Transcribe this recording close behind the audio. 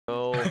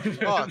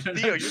Oh,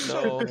 Theo, you're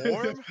so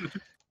warm.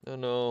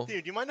 No.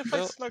 Theo, do you mind if I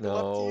No, snuggle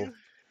up to no.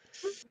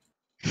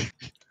 you?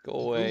 Go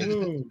away.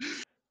 Whoa.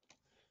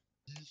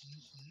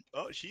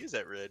 Oh, she is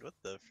at red. What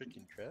the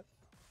freaking crap?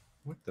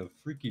 What the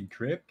freaking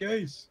crap,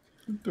 guys?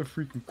 What the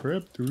freaking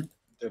crap, dude?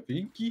 Da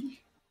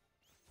Vinci?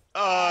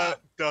 Da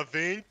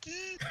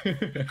Vinci?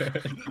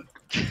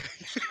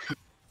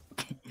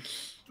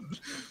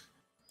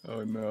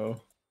 Oh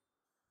no.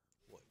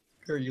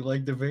 Are you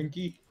like Da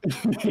Vinci?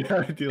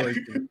 Yeah, I do like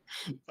it.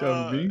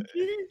 Da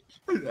Vinci?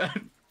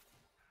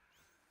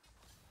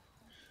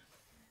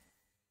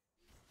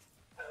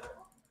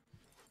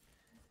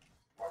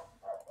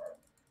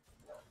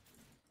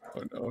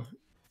 Oh no.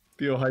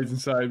 Theo hides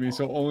inside me,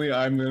 so only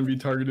I'm gonna be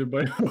targeted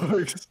by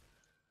hooks.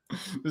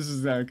 This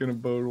is not gonna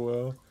bode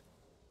well.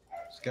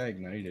 This guy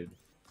ignited.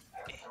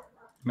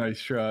 Nice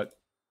shot.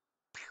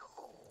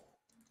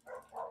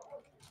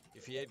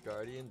 If he had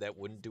Guardian, that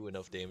wouldn't do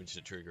enough damage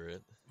to trigger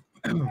it.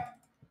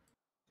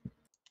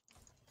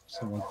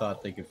 Someone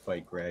thought they could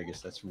fight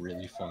Gragas. That's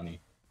really funny.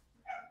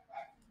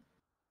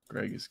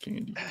 Greg is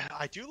candy.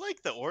 I do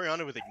like the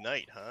Oriana with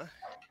Ignite, huh?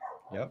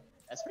 Yep.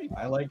 That's pretty.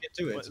 I like it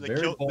too. What, It's the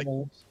very kill-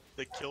 bubble.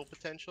 The kill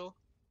potential.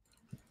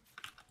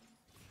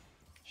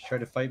 She tried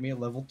to fight me at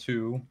level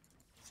 2.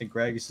 I think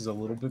Gragas is a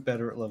little bit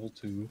better at level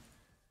 2.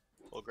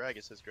 Well,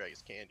 Gragas has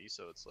Gragas Candy,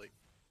 so it's like,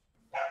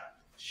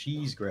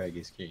 She's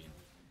Gragas King.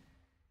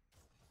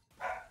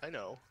 I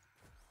know.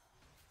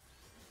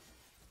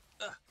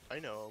 I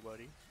know,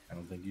 buddy. I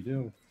don't think you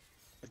do.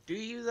 Do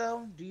you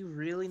though? Do you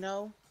really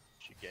know?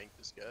 She ganked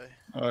this guy.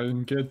 I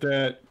didn't get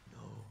that.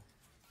 No.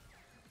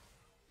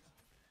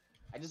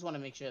 I just want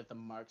to make sure that the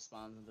mark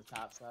spawns on the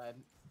top side.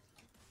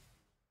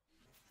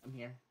 I'm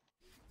here.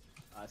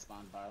 I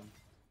spawned bottom.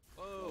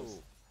 Whoa.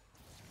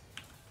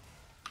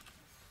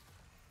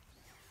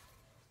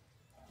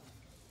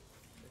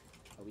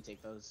 Oh, we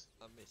take those.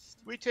 I missed.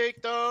 We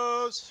take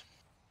those.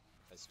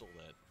 I stole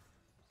that.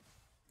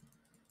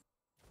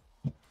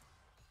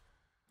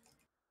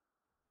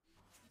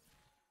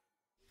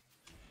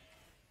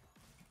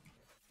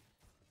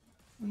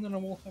 And then I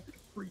won't have to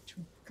pray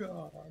to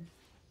God.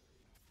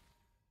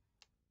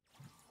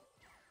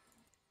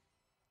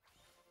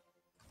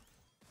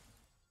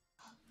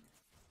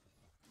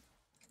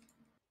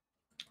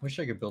 Wish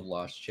I could build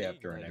Lost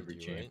Chapter on every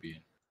 890, right?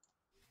 champion.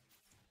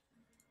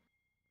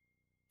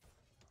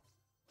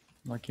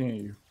 Why can't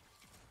you?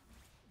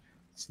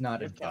 It's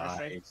not a With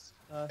Counter-Strike, guide.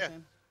 Yeah.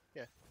 Sam?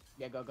 Yeah.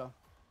 Yeah, go.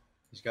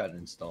 He's got it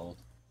installed.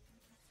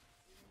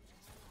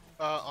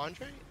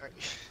 Andre?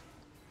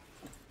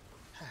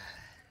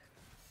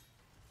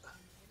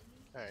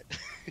 Alright.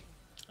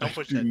 Don't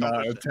push Do that, don't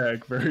not push that.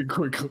 attack very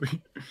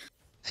quickly.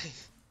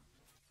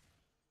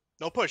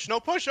 No push, no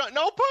push,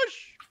 no push!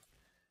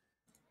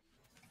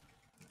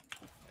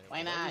 Why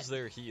What not? was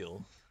their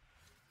heal?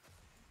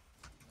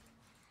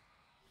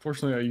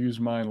 Fortunately, I used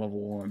mine level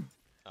 1.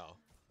 Oh.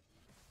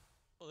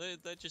 Well,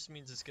 that just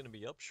means it's gonna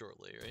be up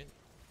shortly, right?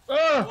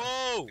 Ah!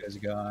 Whoa! This guy's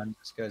gone.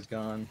 This guy's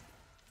gone.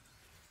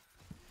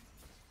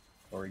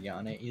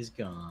 Oriana is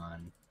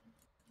gone.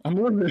 I'm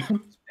living. He's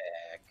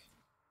back.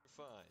 You're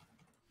fine.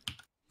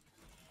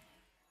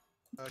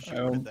 Oh, she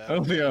I wanted don't, that. I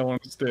don't think I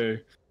want to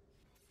stay.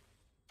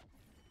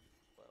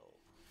 Well,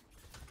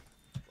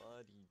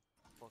 bloody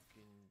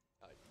fucking.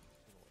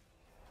 You know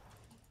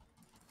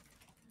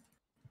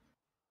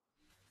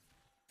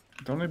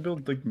what? Don't I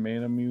build like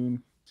mana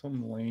immune?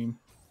 Something lame.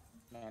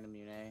 Man,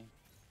 immune A.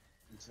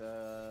 It's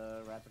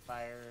rapid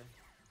fire.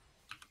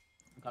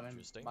 I'm coming.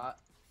 Interesting. Bot.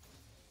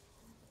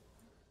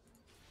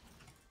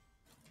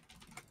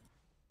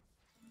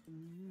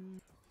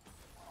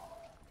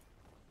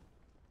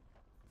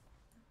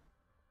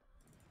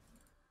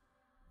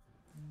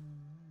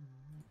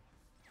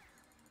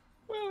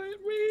 Well, it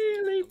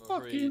really I'm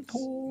afraid fucking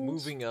pulls.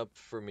 moving up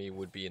for me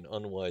would be an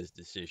unwise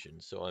decision,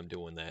 so I'm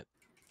doing that.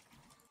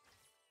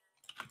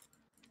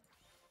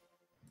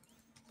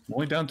 I'm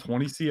only down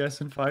 20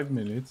 CS in 5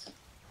 minutes.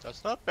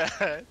 That's not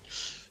bad.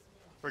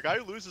 For a guy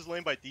who loses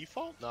lane by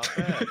default, not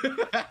bad.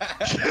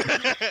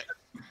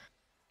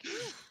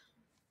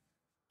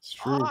 It's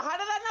true. Oh, how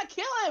did that not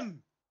kill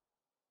him?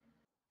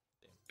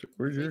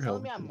 Where's Are you your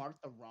telling health? me I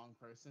marked the wrong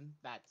person?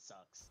 That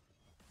sucks.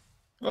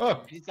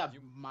 Oh! He's got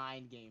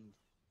mind gamed.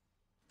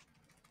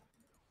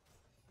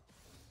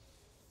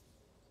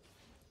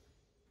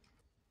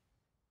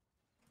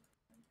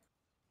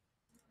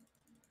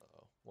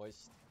 Uh-oh.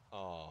 Why's...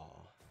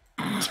 Oh.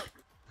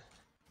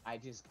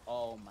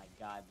 Oh my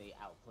god, they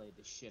outplayed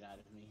the shit out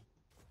of me.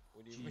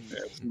 What do you mean?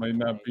 That might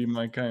not be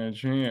my kind of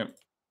champ.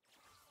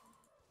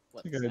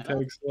 What, You gotta setup?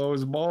 attack slow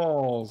as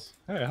balls.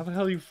 Hey, how the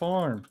hell you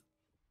farm?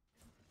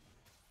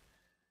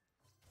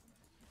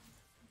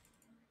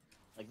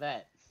 Like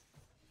that.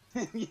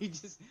 you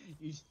just,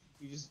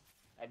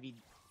 I mean,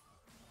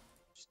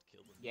 Just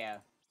kill them. yeah.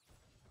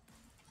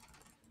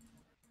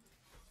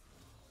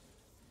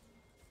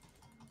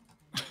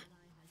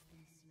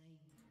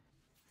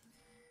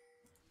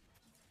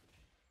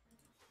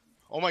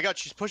 Oh my god,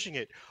 she's pushing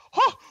it.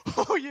 Oh,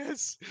 oh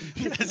yes!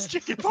 Yes,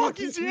 chicken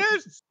pockets,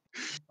 yes!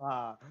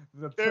 The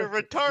They're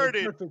perfect,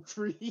 retarded. The perfect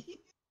tree.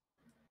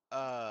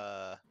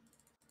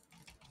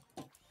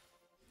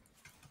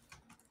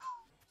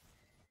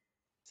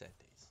 Sad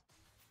days.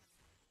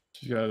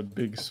 She's got a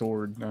big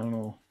sword. I don't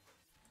know.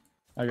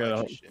 I got a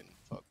magician.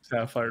 Fuck.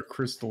 sapphire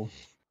crystal.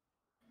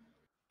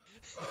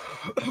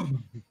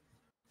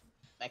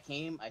 I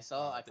came, I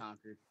saw, I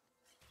conquered.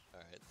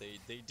 Alright,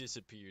 they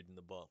disappeared in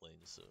the bot lane,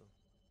 so...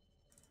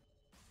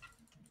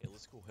 Yeah,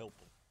 let's go help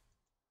them.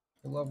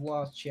 I love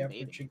Lost Chapter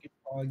Maybe. Chicken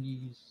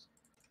Doggies.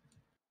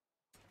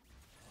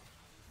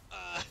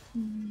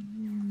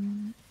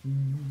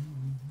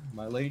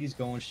 My lady's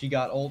going. She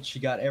got ult. She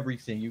got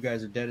everything. You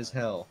guys are dead as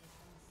hell.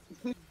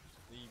 Leave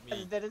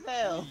That's me. dead as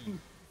hell. Leave.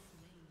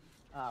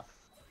 Ah,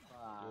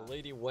 Your fuck.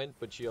 lady went,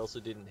 but she also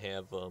didn't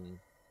have,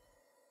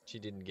 she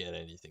didn't get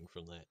anything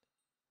from that.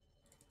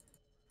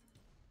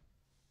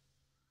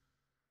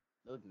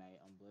 No Ignite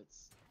on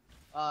Blitz.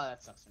 Oh,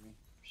 that sucks for me.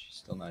 She's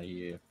still not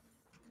here.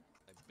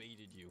 I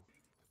baited you.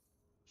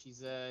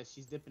 She's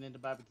dipping into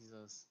barbecue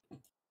sauce.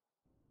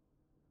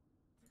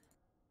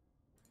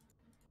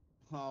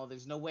 Oh,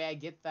 there's no way I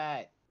get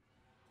that.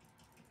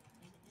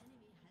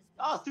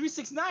 Oh,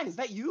 369, is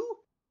that you?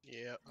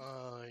 Yeah.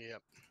 Yeah.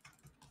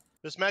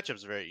 This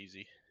matchup's very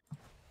easy.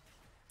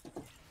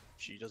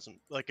 She doesn't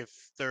like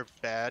if they're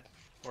bad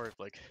or if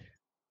like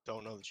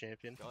don't know the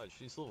champion. God,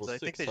 she's level 'Cause I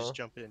 6, think they huh? just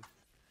jump in.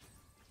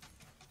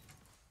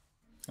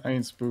 I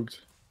ain't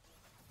spooked.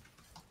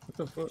 What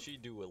the fuck? What'd she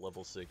do at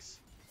level 6?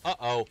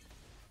 Uh-oh!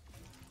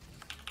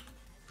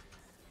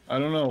 I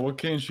don't know. What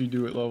can she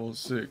do at level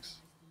 6?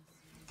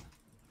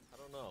 I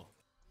don't know.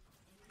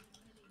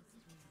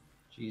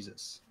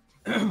 Jesus.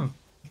 Get him.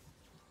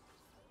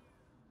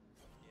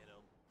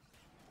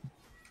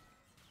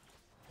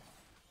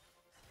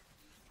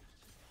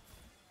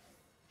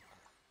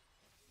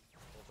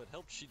 Well, if it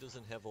helps, she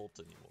doesn't have ult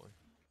anymore.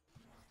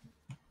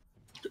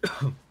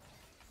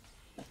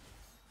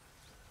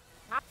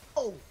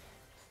 Oh!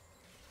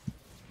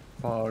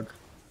 Pog.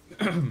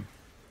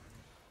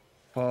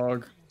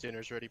 Pog.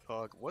 Dinner's ready,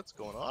 Pog. What's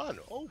going on?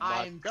 Oh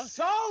my I'm god.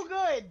 so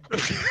good!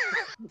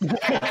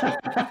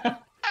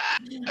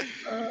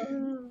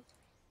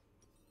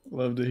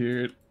 Love to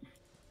hear it.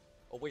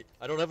 Oh wait,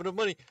 I don't have enough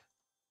money!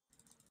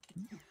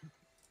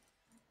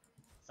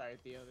 Sorry,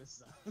 Theo,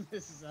 this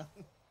is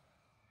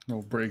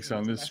No brakes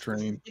on this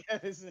train. Yeah,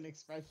 this is an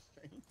express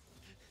train.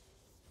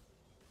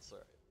 It's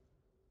alright.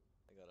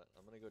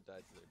 I'm gonna go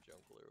die to their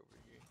jungler over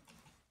here.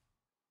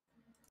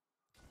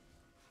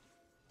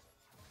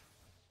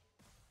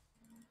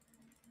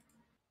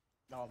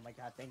 Oh my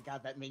god, thank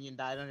god that minion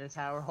died under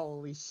tower,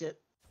 holy shit.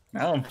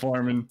 Now I'm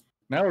farming.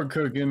 Now we're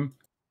cooking.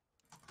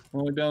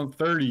 We're only down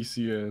 30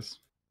 CS.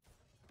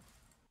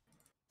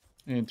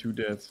 And 2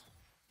 deaths.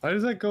 How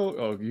does that go?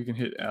 Oh, you can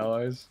hit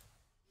allies.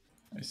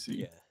 I see.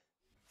 Yeah.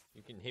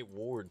 You can hit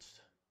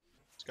wards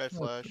This guy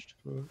flashed.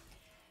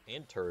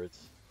 and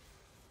turrets.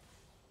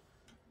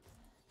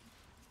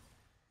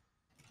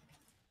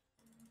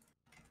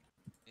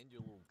 And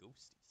your little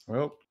ghosties.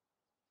 Well,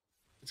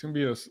 it's gonna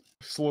be a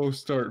slow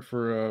start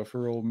for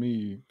old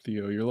me,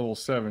 Theo. You're level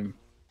 7.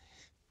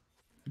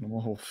 And I'm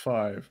level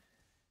 5.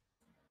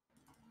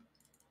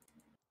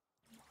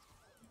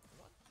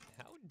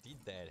 How did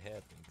that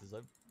happen? Because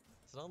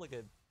it's not like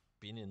I've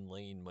been in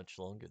lane much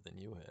longer than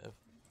you have.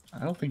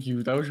 I don't think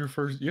that was your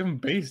first. You haven't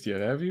based yet,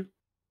 have you?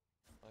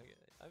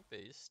 I've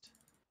based.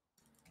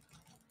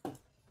 This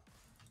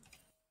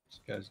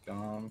guy's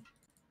gone.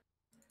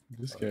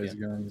 This Oh, guy's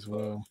yeah. gone as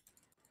well.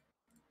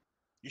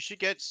 You should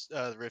get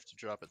the rift to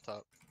drop at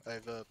top. I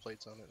have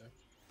plates on it now.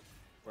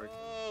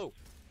 Whoa!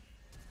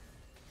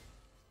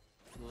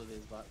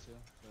 Olivia's bot too,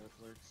 so it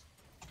works.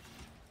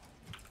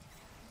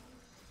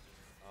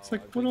 It's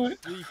like, I've what been do I-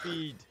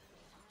 sleepied.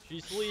 She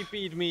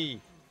sleepied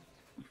me.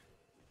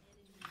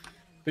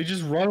 They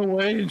just run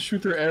away and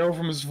shoot their arrow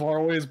from as far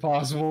away as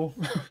possible.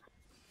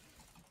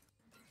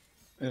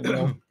 And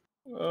oh,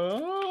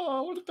 I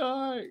want to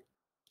die.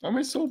 Why am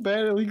I so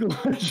bad at League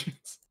of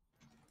Legends?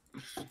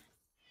 Let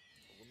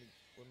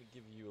me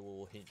give you a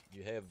little hint.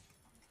 You have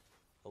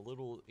a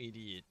little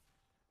idiot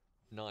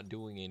not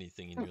doing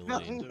anything in your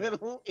lane.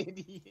 Little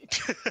idiot.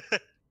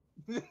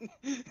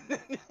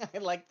 I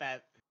like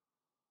that.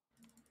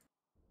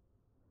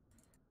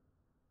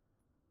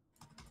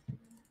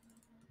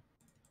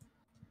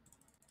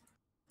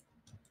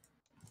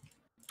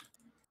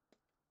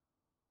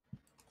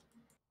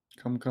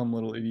 Come,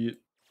 little idiot.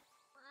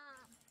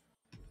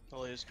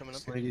 Oh, he's coming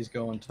up. This lady's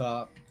going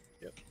top.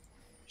 Yep.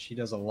 She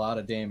does a lot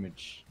of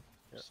damage.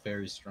 Yep. She's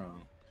very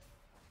strong.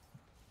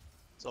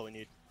 That's all we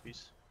need.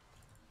 Peace.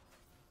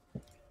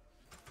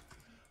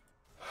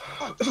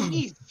 Oh,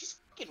 jeez, she's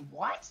fucking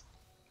what?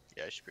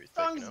 Yeah, she's pretty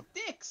thick, Strong you as know.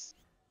 dicks.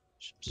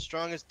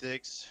 Strong as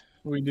dicks.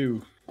 We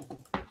do.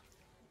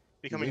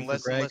 Becoming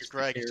Wait for less and less Gragas to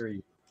Gragas.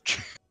 carry.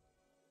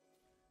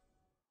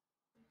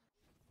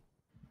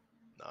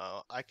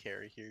 No, I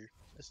carry here.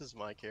 This is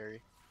my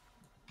carry.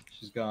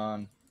 She's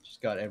gone. She's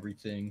got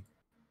everything.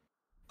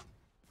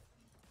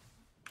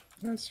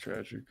 That's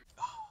tragic.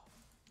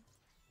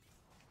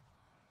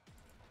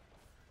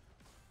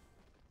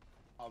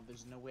 Oh,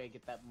 there's no way I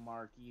get that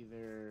mark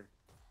either.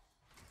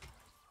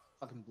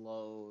 Fucking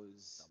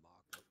blows. The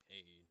mark of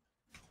pain.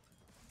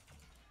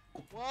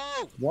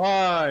 Whoa!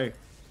 Why?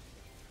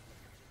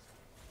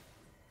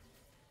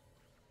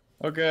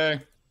 Okay.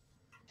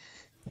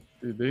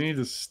 Dude, they need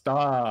to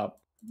stop.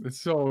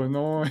 It's so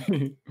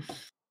annoying.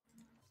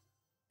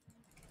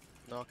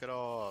 Knock it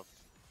off.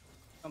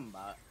 Come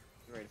bot.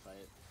 Get ready to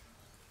fight.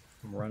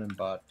 I'm running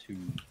bot 2.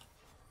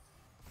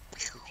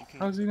 If you can...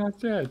 How's he not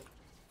dead?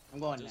 I'm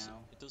going It doesn't, now.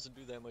 it doesn't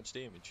do that much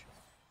damage.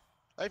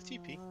 I have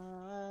TP.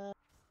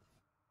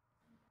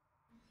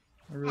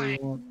 I really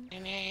want.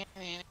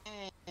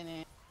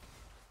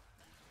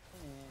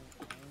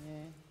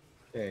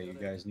 Okay, you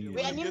guys need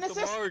Wait, I it. need Let an him get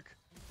the assist. mark.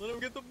 Let him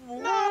get the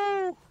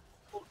No!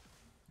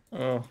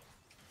 Oh.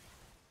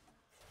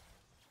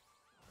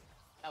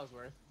 That was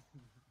worth.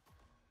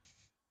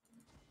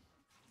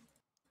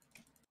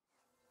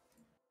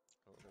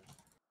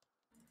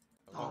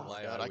 I don't know Oh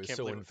why God, I I was can't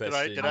so believe it.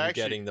 invested Did I in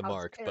actually- getting the How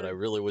mark, but I scary.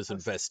 really was How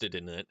invested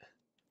in it.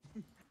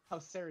 How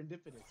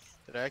serendipitous.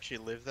 Did I actually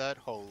live that?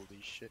 Holy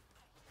shit.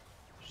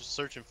 Just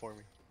searching for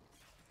me.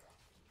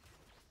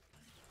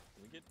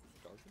 Can we get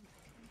darkened?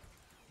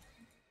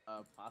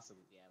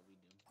 Possibly, yeah, we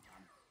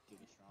do.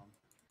 Giga strong.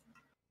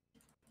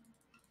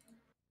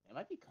 They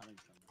might be coming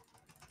from.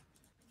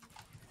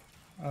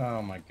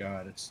 Oh my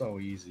god, it's so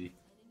easy.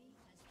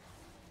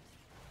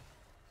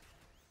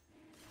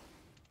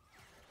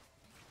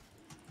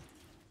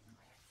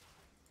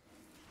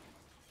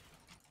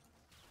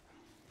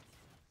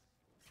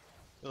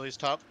 Lily's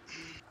top.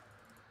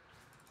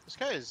 This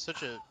guy is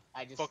such a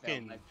I just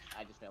fucking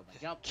I just failed my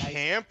jump. Nice.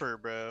 camper,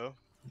 bro.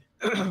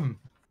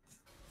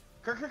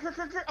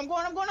 Kirk, I'm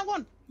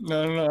going.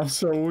 No, I'm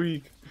so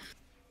weak.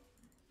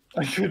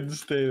 I couldn't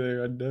stay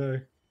there. I'd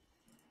die.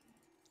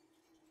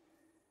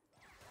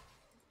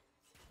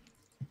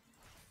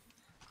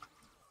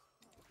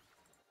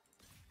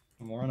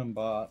 I'm running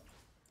bot.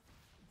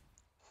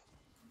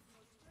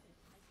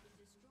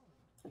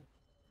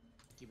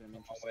 Keeping him On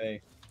interested. my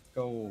way.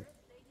 Go.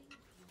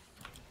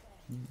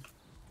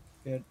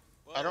 Get.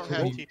 I don't Whoa.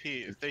 have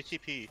TP. If they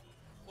TP,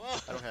 Whoa.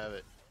 I don't have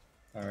it.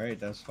 Alright,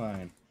 that's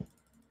fine.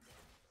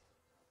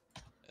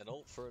 An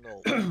ult for an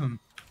ult.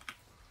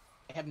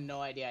 I have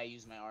no idea I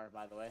used my R,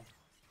 by the way.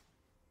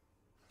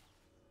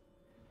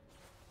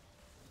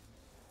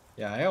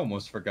 Yeah, I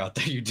almost forgot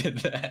that you did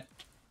that.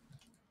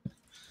 You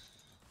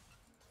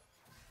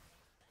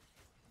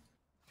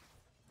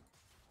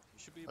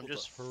should be I'm able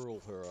just- to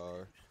hurl her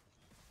R.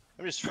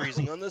 I'm just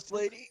freezing on this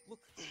lady. Look.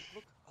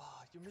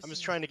 Ah, you're missing. I'm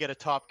just trying to get a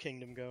top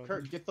kingdom going.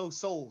 Kirk, get those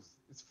souls.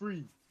 It's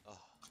free. Ah,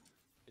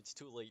 it's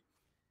too late.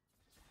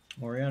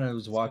 Moriana was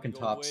It's gonna walking go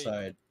top away.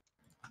 side.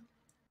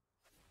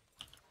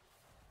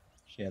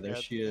 Yeah, there Yeah.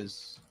 she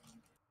is.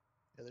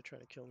 Yeah, they're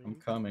trying to kill me. I'm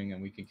coming,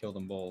 and we can kill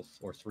them both,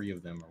 or 3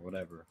 of them, or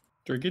whatever.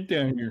 Dre, get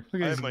down here.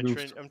 Look I at have this my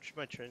goof. train.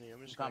 My training.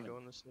 I'm just gonna coming. go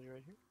on this lady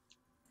right here.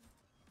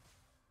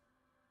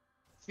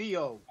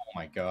 Theo, Oh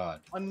my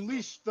god.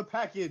 unleash the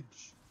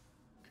package.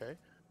 Okay.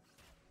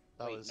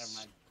 That Wait, was never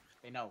mind.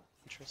 They know.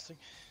 interesting.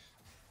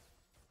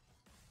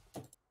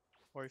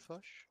 Ori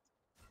flush.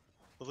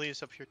 Lily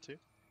is up here too.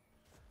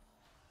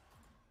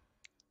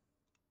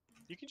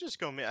 You can just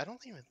go mid. I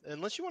don't even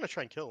unless you want to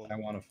try and kill I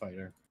him. want to fight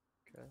her.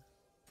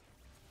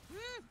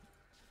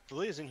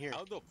 Lily is in here.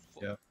 How the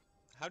fuck? Yeah.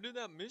 How did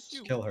that miss you?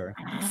 Just kill her.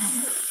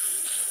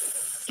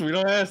 We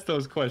don't ask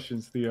those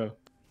questions, Theo.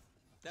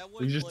 That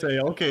We was just like, say,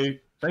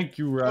 okay, thank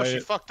you, Oh, she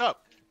Riot. fucked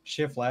up.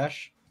 Shift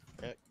flash.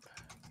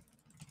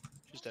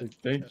 She's dead.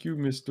 Thank you,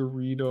 Mr.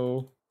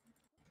 Rito.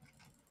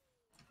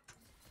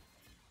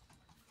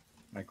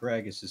 My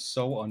Gragas is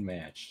so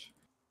unmatched.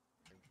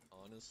 I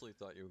honestly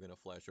thought you were gonna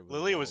flash over. the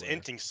Lily wall was there.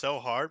 inting so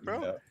hard,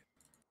 bro. Yeah.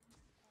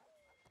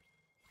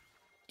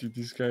 Dude,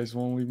 these guys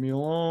won't leave me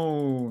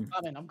alone.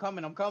 I'm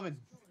coming.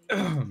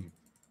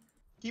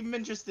 Keep them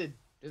interested.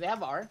 Do they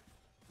have R?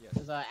 Yes,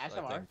 Does Ash have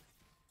I R? think-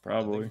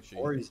 Probably. I think she-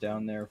 Ori's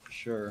down there for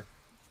sure.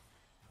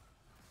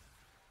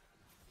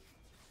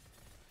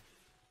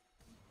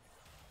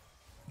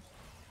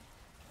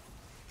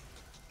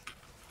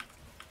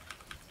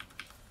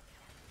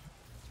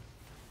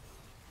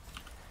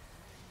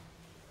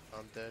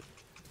 I'm dead.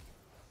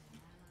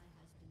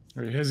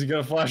 Wait, has he got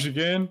a flash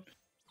again?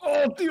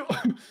 Oh, Theo!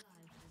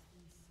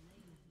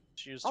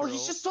 She used Oh, her he's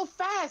ult. just so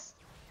fast.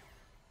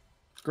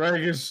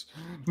 Gragas.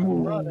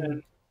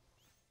 running.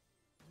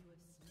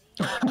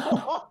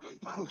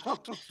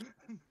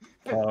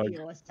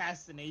 Theo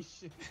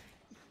assassination.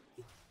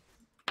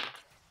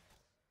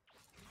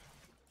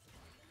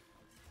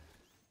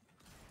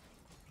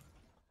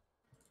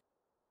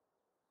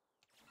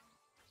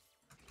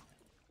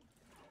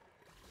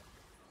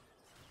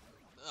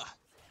 Ugh.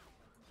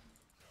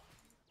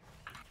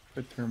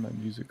 If I turn my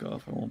music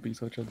off, I won't be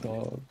such a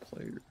dog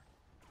player.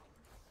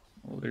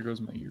 Oh, there goes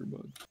my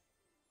earbud.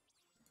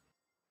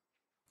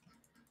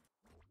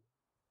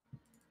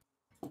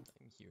 I'm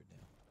here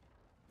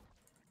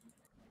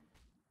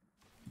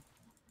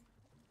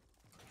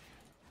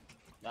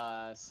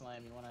now.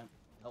 Slam, you wanna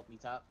help me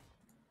top?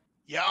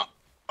 Yeah,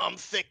 I'm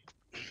thick.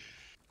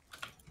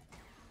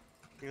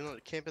 Even though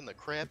they're camping the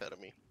crap out of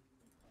me.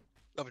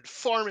 I've been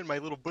farming my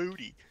little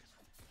booty.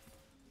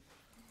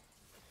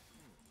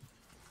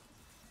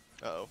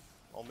 Uh-oh.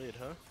 All mid,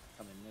 huh?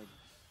 Coming mid.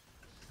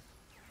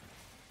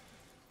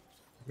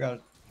 Got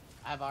it.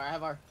 I have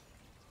R.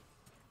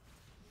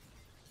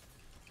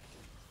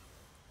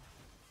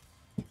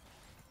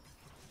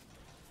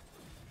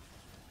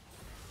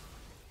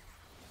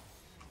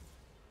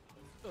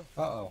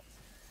 Uh-oh.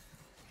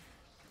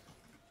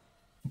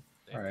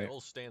 Alright.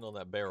 I'll stand on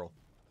that barrel.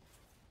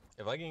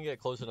 If I can get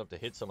close enough to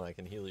hit someone, I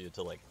can heal you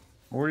to like.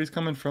 Or he's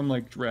coming from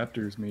like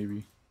raptors,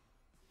 maybe.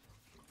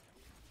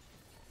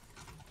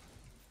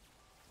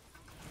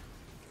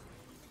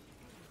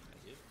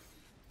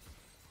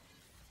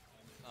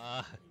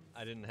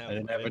 I didn't have. I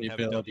didn't have any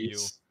W.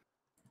 abilities.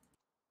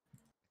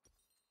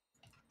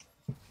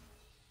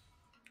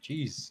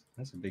 Jeez,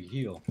 that's a big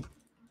heal.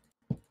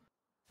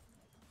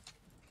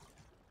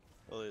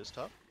 Lily is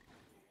top.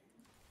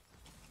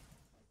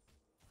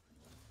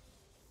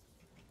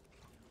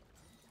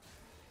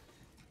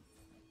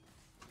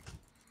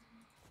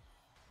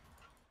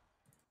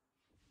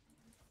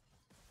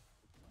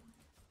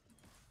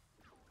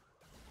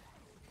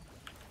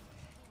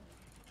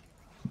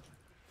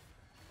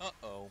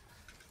 Uh-oh.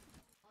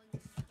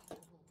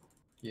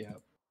 Yeah.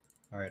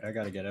 Alright, I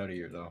gotta get out of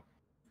here though.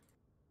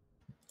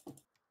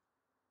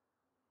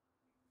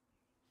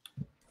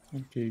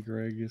 Okay,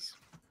 Gregus.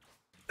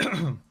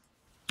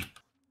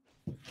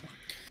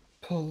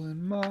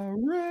 Pulling my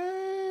ring.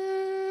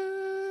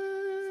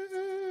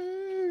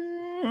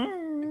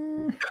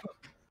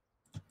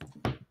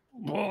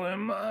 Pulling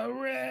my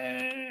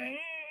ring.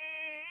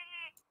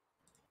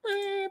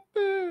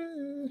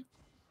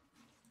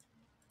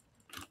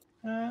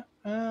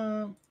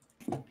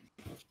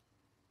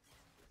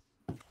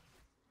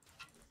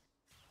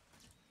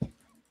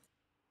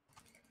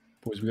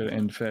 Boys, we gotta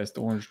end fast.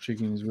 The orange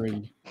chicken is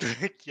ready.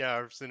 Yeah,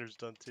 our sinner's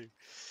done too.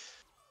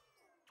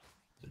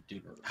 The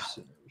dinner of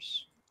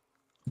sinners.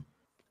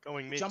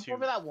 Going mid Jump to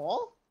over that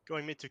wall?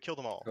 going mid to kill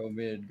them all. Go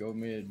mid, go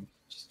mid.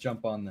 Just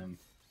jump on them.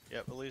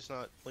 Yep, Lily's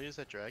not. Lily's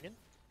that dragon.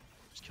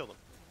 Just kill them.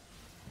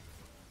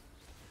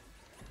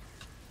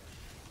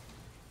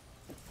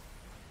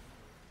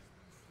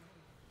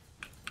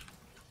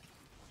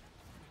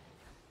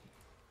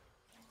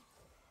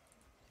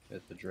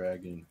 Get the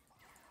dragon.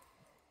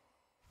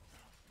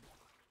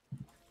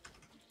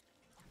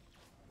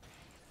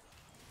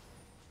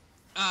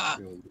 Ah!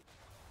 Good.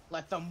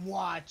 Let them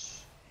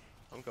watch.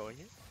 I'm going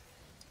here.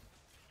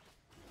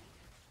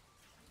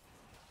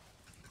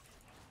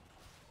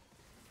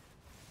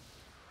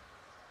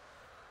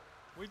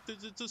 Wait, the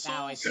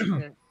Now I souls. take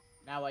their,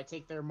 now I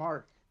take their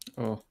mark.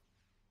 Oh,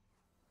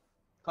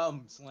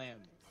 Come, slam.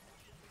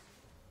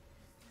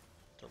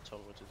 Don't tell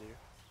me what to do.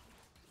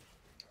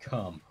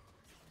 Come.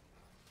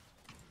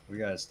 We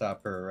gotta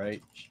stop her,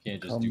 right? She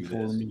can't just come do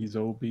for this. me,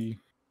 Zobi.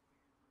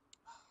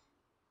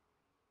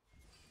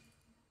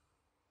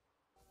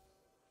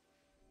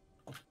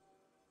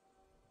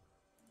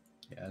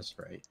 Yeah, that's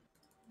right.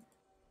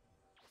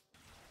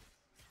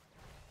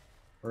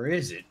 Or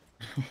is it?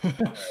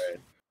 Alright.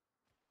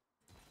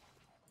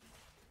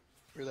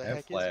 Where the Have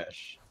heck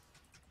flash.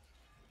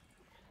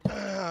 is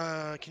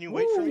it? Can you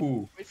wait for me?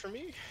 Ooh. Wait for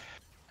me.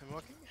 I'm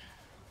walking.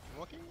 I'm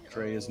walking.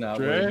 Dre is not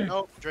Dre? waiting.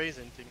 Oh, Dre's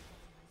inting.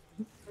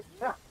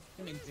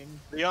 Minting.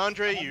 The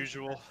Andre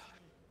usual.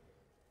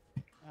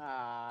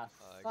 Ah,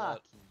 I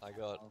fuck.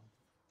 got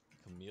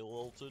Camille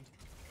ulted.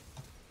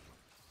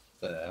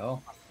 What the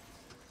hell?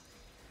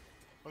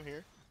 I'm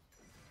here.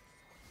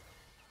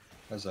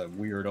 That's a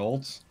weird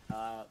ult.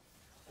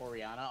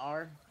 Oriana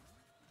R.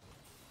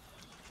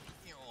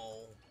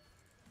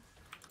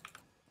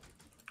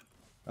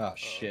 Oh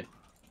shit.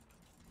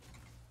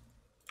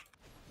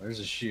 There's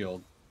a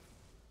shield.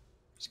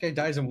 This guy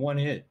dies in one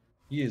hit.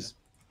 He is.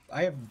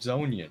 I have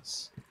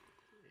Zonias.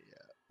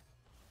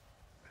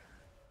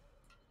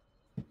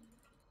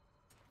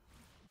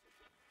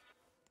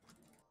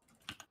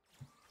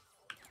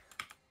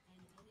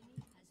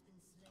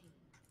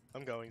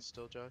 I'm going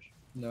still, Josh.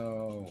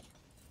 No.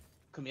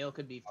 Camille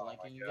could be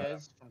flanking you God.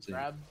 guys from See.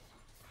 crab.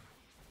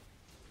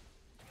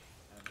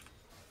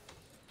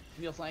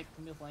 Camille flank,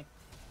 Camille flank.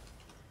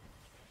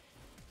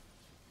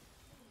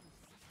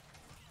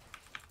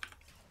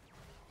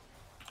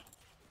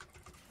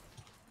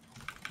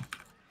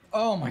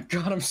 Oh my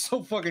god, I'm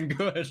so fucking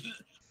good.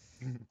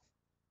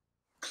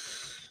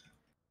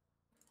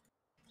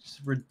 It's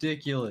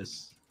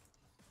ridiculous.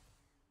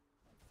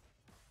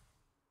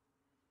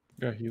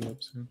 Gotta heal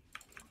up soon.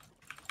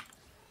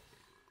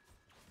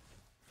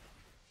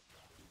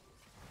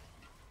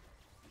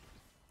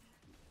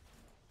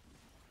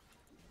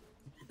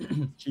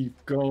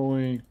 Keep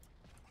going.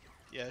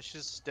 Yeah,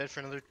 she's dead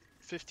for another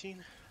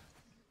 15.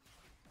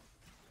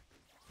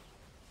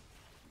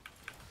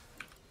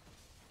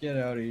 Get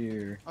out of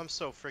here. I'm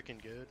so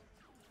freaking good.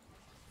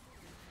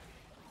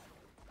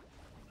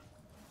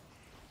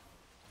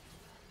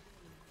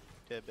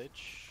 Dead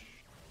bitch.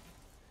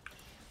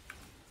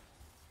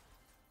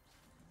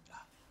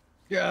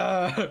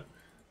 Yeah.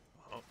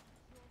 Oh.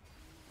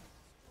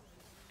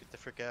 Get the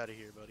frick out of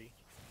here, buddy.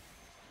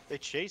 They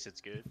chase, it's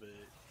good, but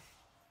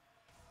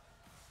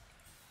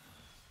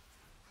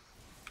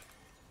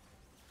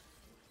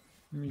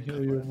Let me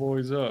heal your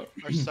boys up.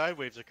 our side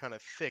waves are kind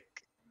of thick.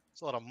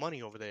 There's a lot of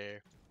money over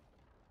there.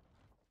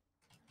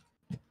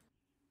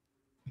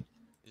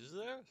 Is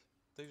there?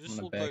 They just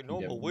gonna look back like and get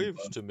normal one waves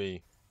buff. to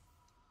me.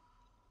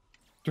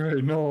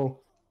 Dre, no.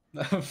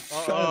 How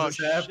does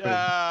this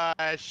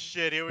happen?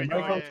 Shit, here we They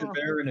go might go again. to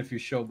Baron if you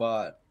show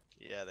bot.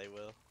 Yeah, they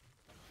will.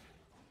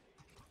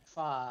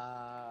 Fuck.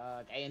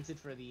 I entered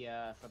for the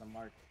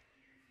mark.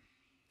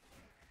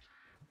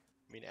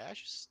 I mean,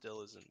 Ash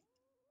still isn't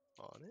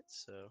on it,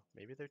 so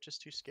maybe they're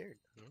just too scared.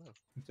 I don't know.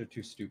 They're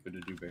too stupid to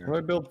do What do I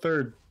Baron. build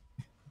third?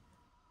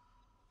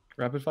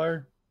 Rapid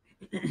fire?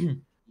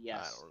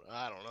 Yes.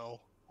 I don't know.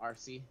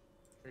 RC,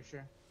 for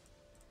sure.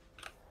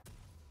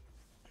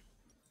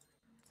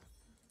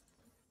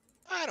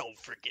 I don't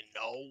freaking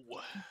know.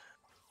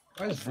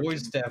 Why does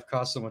voice staff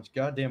cost so much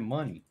goddamn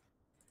money?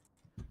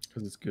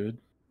 Because it's good.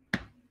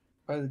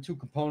 Buy the 2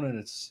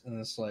 components and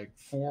it's like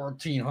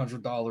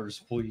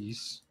 $1,400,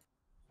 please.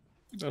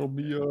 That'll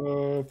be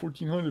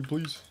 1,400,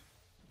 please.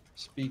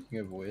 Speaking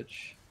of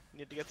which,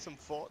 Need to get some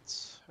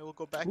forts. I will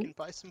go back Ooh. and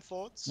buy some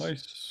forts.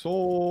 Nice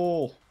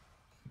soul.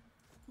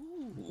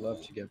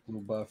 love to get blue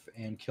buff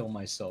and kill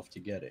myself to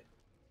get it.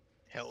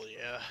 Hell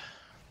yeah.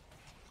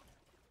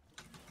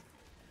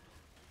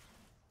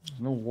 There's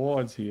no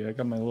wards here. I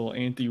got my little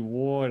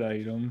anti-ward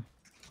item.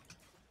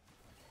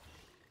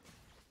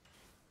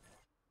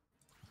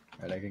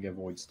 Alright, I can get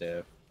void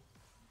staff.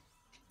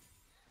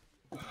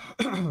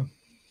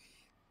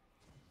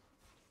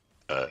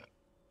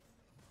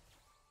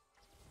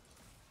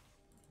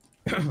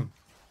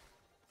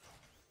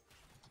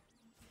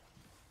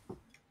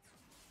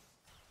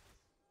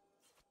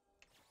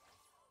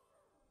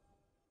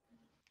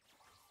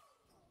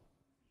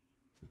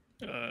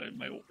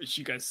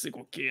 She got sick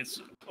with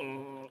cancer.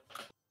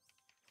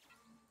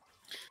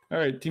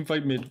 Alright, team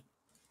fight mid.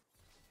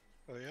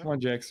 Oh yeah? Come on,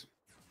 Jax.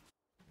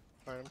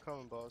 Alright, I'm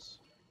coming, boss.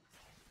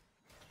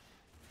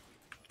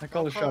 I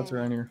call the shots Oh.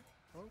 around here.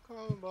 I'm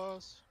coming,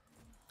 boss.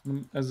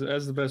 As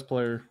the best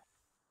player.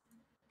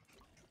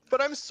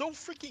 But I'm so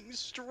freaking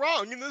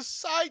strong in the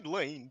side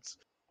lanes.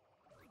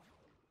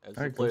 As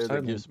Alright, the go player that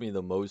silent. gives me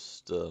the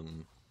most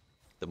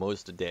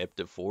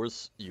adaptive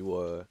force,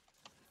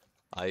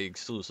 I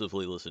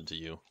exclusively listen to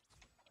you.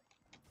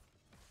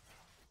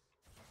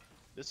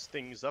 This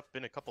thing's up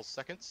in a couple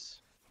seconds.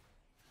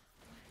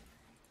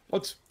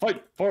 Let's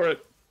fight for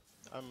it.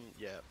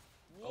 Yeah,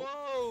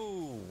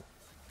 Whoa!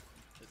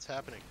 it's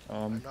happening.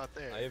 Um, I'm not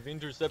there. I have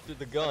intercepted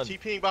the I'm gun.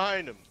 TPing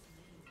behind him.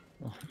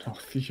 Oh no,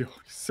 Theo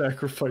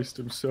sacrificed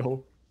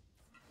himself.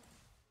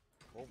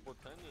 Well,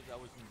 pretend that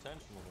was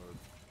intentional or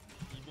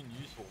even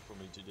useful for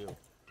me to do.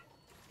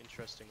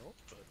 Interesting ult,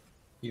 but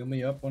Heal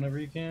me up whenever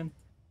you can.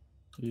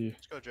 Yeah.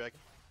 let's go, Dragon.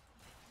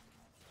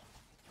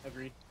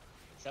 Agreed.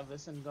 Shove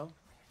this and go.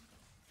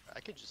 I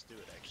could just do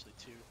it actually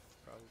too,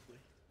 probably.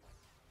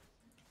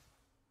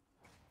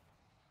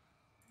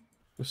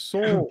 The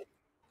soul.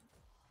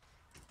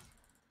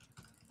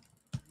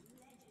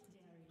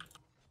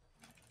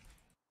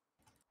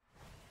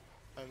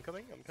 I'm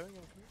coming.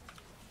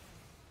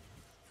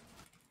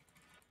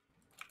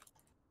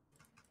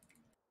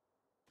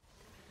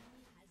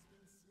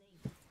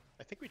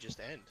 I think we just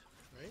end,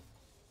 right?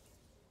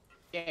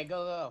 Yeah,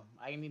 go.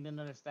 I need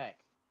another stack.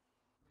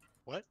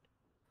 What?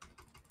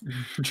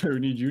 Joe,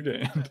 need you to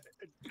end.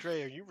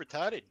 Dre, are you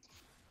retarded?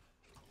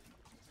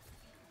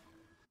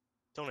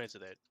 Don't answer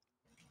that.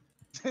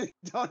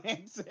 Don't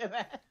answer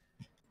that.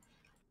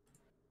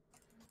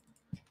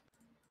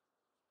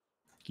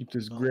 Keep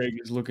this Greg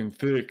is looking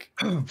thick.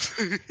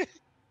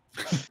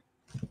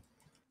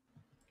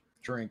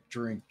 Drink,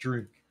 drink,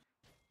 drink.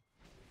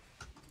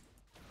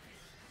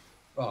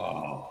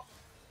 Oh.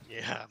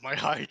 Yeah, my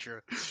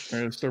Hydra.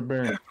 Alright, let's start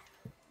Baron.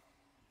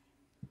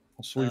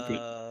 I'll sweep it.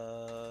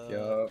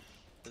 Yeah.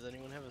 Does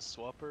anyone have a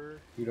swapper?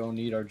 We don't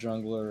need our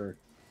jungler.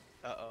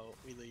 Uh-oh,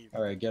 we leave.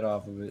 Alright, get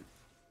off of it.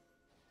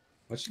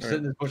 Let's just Alright,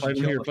 sit in this bush fight and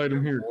him kill here, them. fight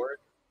him here.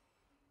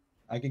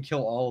 I can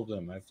kill all of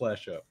them. I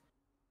flash up.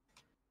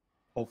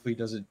 Hopefully he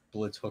doesn't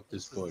blitz hook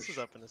this This bush. is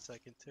up in a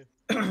second, too.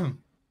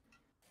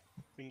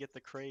 We can get the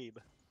Crabe.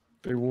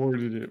 They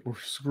warded it. We're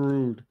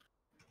screwed.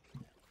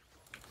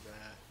 Nah,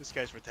 this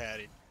guy's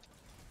retarded.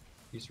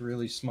 He's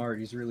really smart.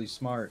 He's really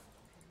smart.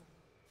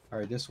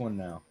 Alright, this one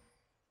now.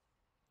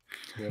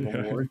 We have a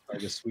Yeah. ward,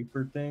 like a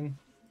sweeper thing.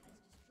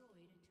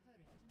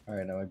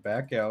 Alright, now I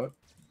back out.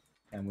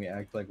 And we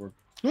act like we're...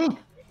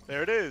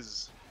 There it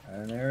is.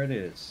 And there it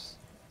is.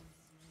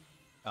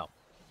 Oh.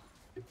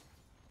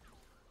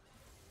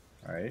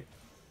 Alright.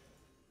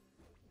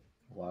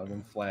 A lot of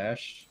them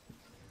flashed.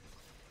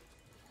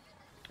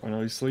 Oh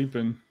no, he's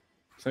sleeping.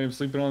 Sam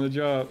sleeping on the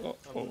job.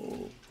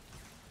 Oh.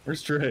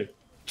 Where's Trey?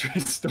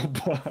 Trey's still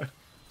blind.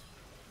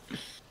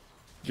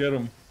 Get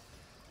him.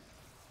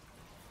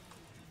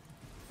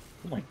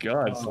 Oh my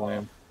god, Oh.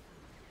 Slam.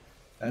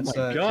 That's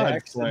my God,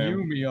 Jax and Slam.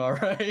 Yumi,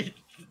 alright.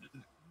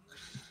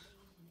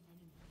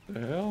 The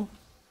hell?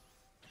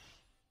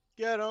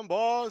 Get him,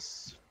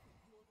 boss.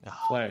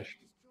 Flash.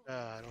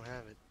 I don't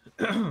have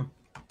it.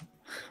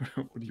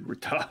 What are you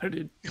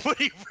retarded? What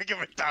are you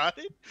freaking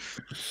retarded?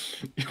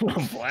 You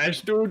want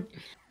Flash, dude?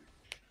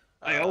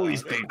 I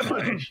always take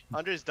Flash.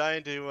 Andre's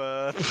dying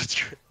to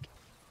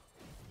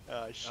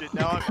shit.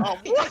 Now I'm. Oh,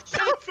 what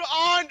the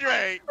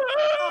Andre?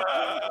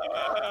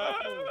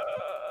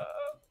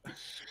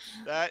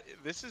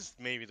 This is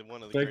maybe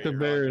one of the Like the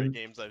greater Andre Baron.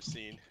 games I've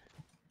seen.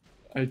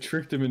 I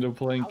tricked him into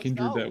playing Let's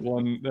Kindred go.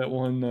 that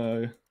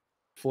one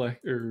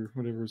fleck or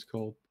whatever it's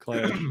called.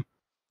 Clash.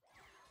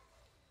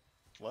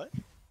 What?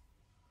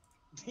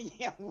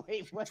 Yeah,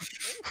 wait, what?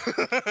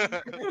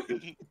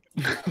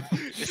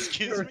 Excuse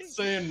You're me.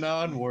 saying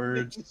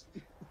non-words.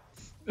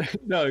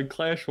 No,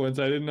 Clash once.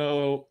 I didn't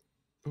know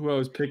who I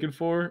was picking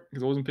for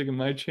because I wasn't picking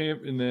my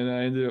champ, and then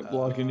I ended up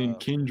locking in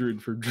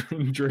Kindred for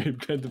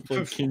Drape. Had to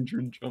play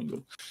Kindred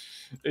jungle,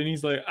 and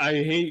he's like, "I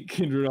hate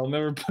Kindred. I'll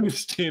never play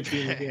this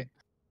champion again."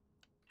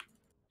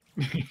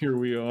 Here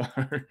we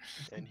are.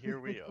 And here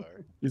we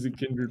are. He's a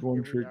Kindred one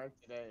Here we trick. are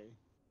today.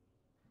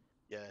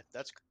 Yeah,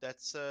 that's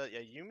yeah.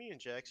 Yumi and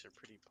Jax are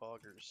pretty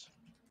poggers.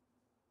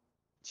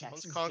 Jax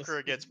Once is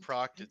Conqueror just- gets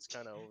procced, it's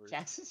kind of over.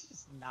 Jax is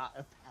just not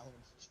a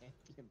balanced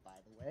champion, by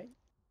the way.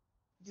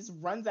 He just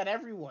runs at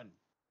everyone.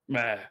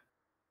 Bah.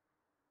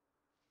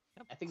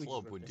 I think we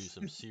Club should would rip do this.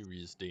 some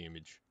serious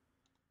damage.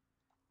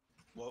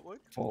 What would?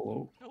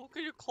 Follow. Now look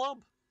at your club.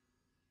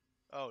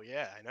 Oh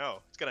yeah, I know.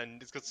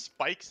 It's got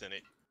spikes in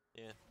it.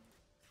 Yeah.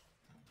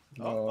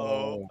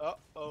 Uh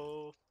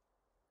oh.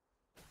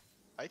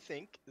 I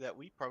think that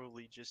we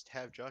probably just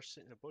have Josh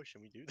sit in a bush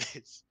and we do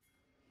this.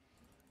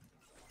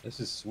 This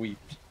is sweep.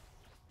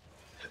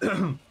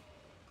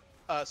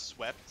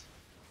 Swept.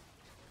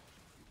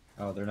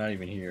 Oh, they're not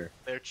even here.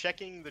 They're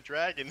checking the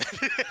dragon.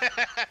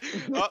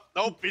 Oh,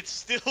 nope, it's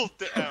still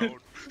down.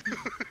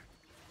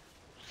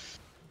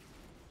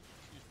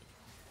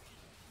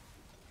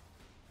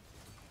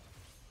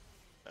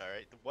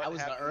 Alright, what That was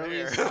the happened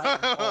earliest there?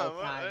 fight of all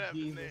What time. happened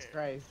Jesus there?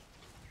 Christ.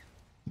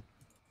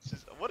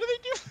 What are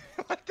they doing?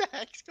 What the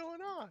heck's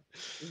going on?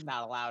 This is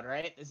not allowed,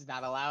 right? This is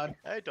not allowed.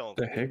 I don't.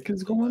 The think heck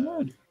is it's going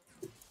allowed. on?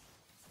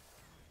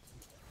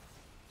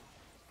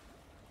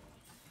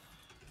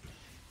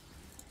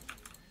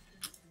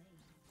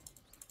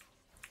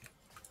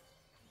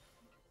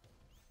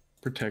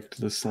 Protect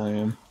the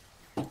slam.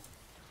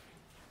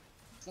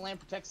 Slam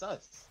protects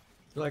us.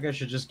 I feel like I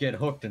should just get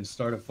hooked and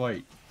start a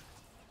fight.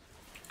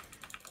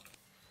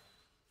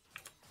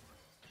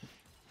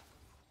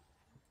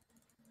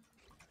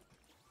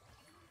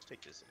 Let's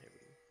take this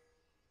inhibitor.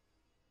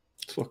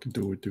 Let's fucking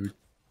do it, dude.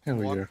 Hell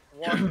Walk, yeah.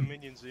 walk the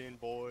minions in,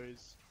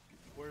 boys.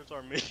 Where's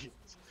our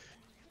minions?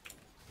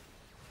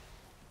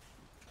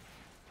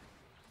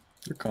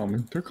 They're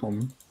coming. They're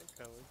coming.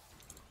 They're coming.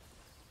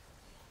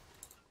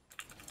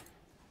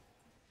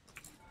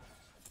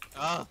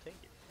 Ah, Take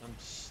it. I'm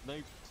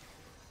sniped.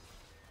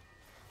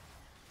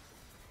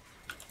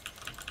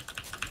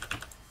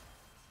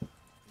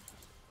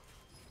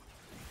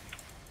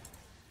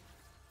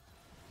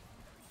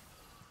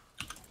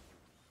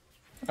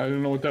 I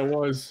don't know what that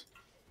was.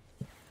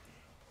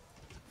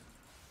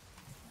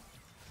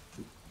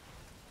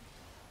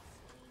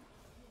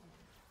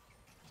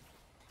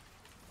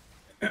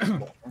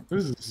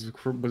 This is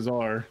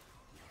bizarre.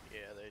 Yeah,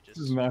 they just.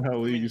 This is not how I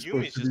League mean, is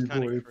supposed Yumi's to just be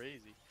kind of played. crazy.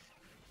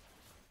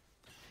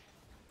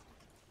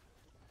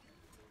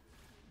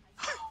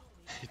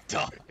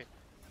 Done.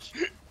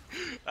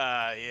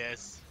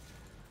 Yes.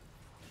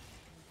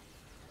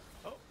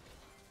 Oh.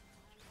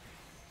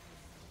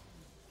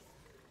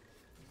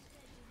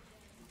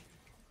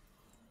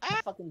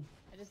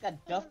 I just got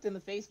duffed in the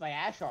face by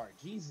Ashar.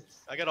 Jesus.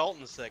 I got ult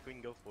in a sec. We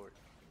can go for it.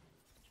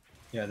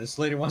 Yeah, this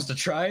lady wants to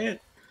try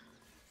it.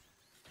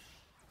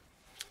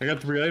 I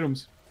got 3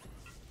 items.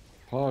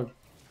 Pog.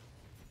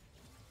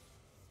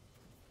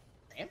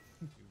 Damn.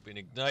 You've been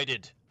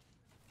ignited.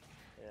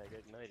 Yeah, I got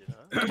ignited,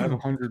 huh? I have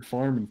 100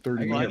 farm and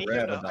 30 I Well, I get need,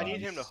 minutes. him to, I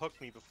need him to Rabadons. hook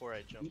me before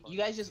I jump on. You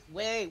guys just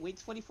wait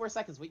 24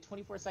 seconds. Wait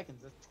 24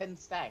 seconds. That's 10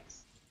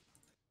 stacks.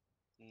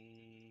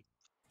 Mm,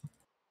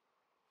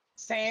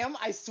 Sam,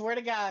 I swear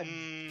to God.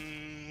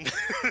 mm.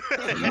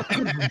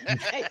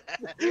 I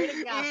swear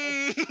to God.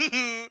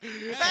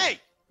 Hey!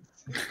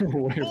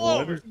 Wait, Pull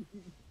what? over.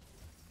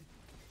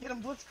 Get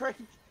him, Blitzcrank.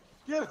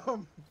 Get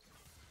him.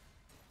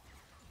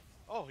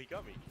 Oh, he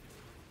got me.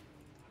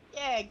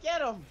 Yeah,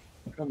 get him.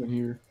 Come in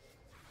here.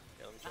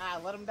 Yeah, let me jump. Ah,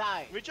 let him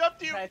die. Let me jump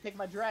to you! Try to take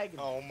my dragon.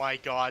 Oh my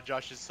god,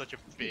 Josh is such a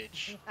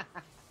bitch.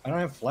 I don't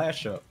have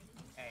flash up.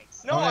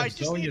 Thanks. No, don't have I just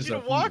need Sonya's you to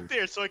up walk either.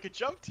 there so I could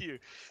jump to you.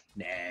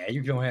 Nah,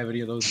 you don't have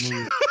any of those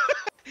moves.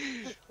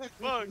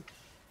 Fuck.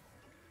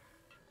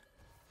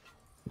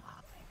 Ah,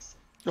 thanks.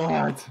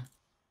 What?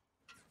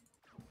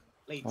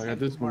 Late Oh, I got 10th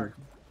this mark.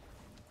 move.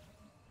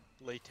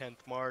 Late 10th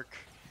mark.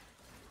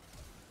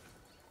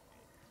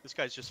 This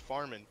guy's just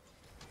farming.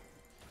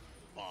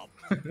 Bob.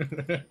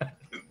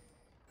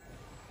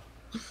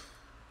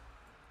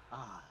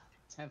 Ah,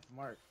 10th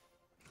mark.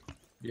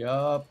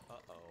 Yup.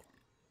 Uh-oh.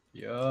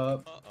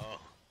 Yup. Uh-oh.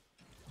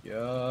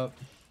 Yup.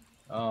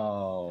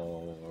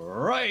 All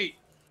right.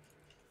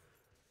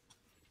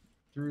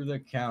 Through the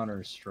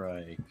counter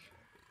strike.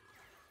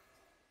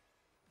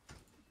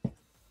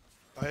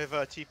 I have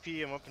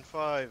TP. I'm up in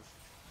 5.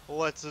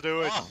 Let's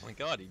do it. Oh my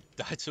god, he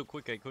died so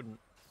quick I couldn't.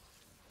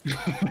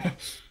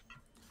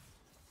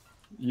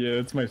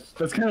 Yeah, that's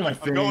kind of my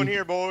thing. I'm going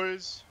here,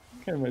 boys.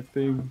 Kind of my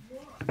thing.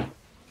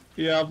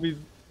 Yeah, I'll be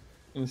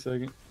in a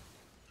second.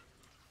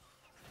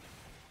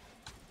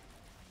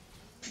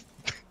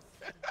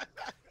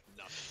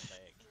 Nothing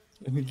back.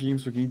 In the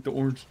games we can eat the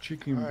orange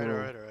chicken, All right, bro.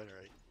 all right, all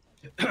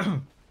right, all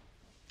right.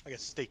 I got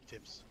steak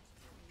tips.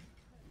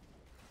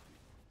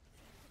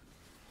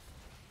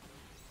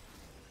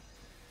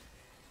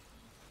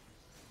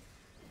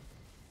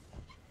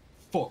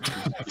 Fuck.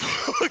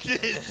 Fuck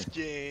this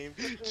game.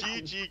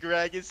 GG,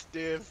 Greg is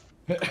stiff.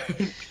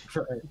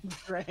 Right.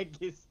 Greg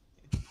is.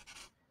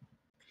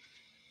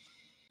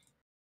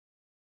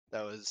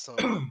 That was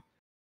some.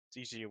 It's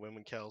easy to win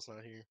when Cal's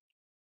not here.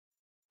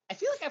 I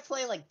feel like I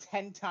play like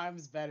 10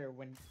 times better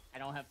when I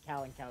don't have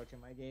Cal and Couch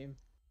in my game.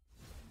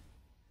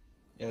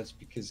 Yeah, it's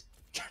because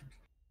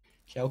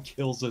Cal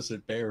kills us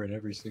at Baron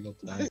every single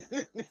time.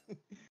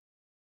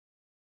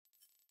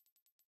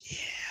 Yeah.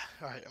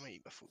 All right, I'm gonna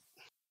eat my food.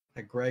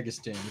 That Gragas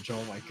damage,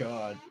 oh my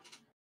god.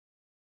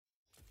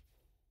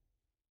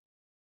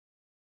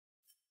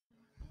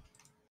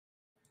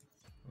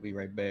 I'll be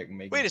right back.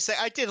 Wait a sec.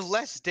 I did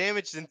less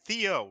damage than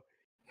Theo.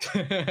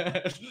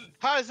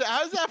 How's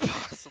that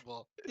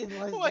possible? Did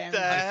less What damage the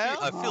than hell?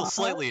 I feel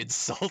slightly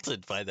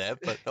insulted by that,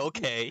 but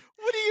okay.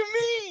 What do you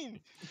mean?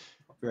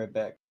 I'll be right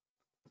back.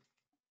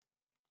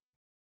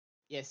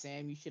 Yeah,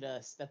 Sam, you should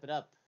step it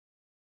up.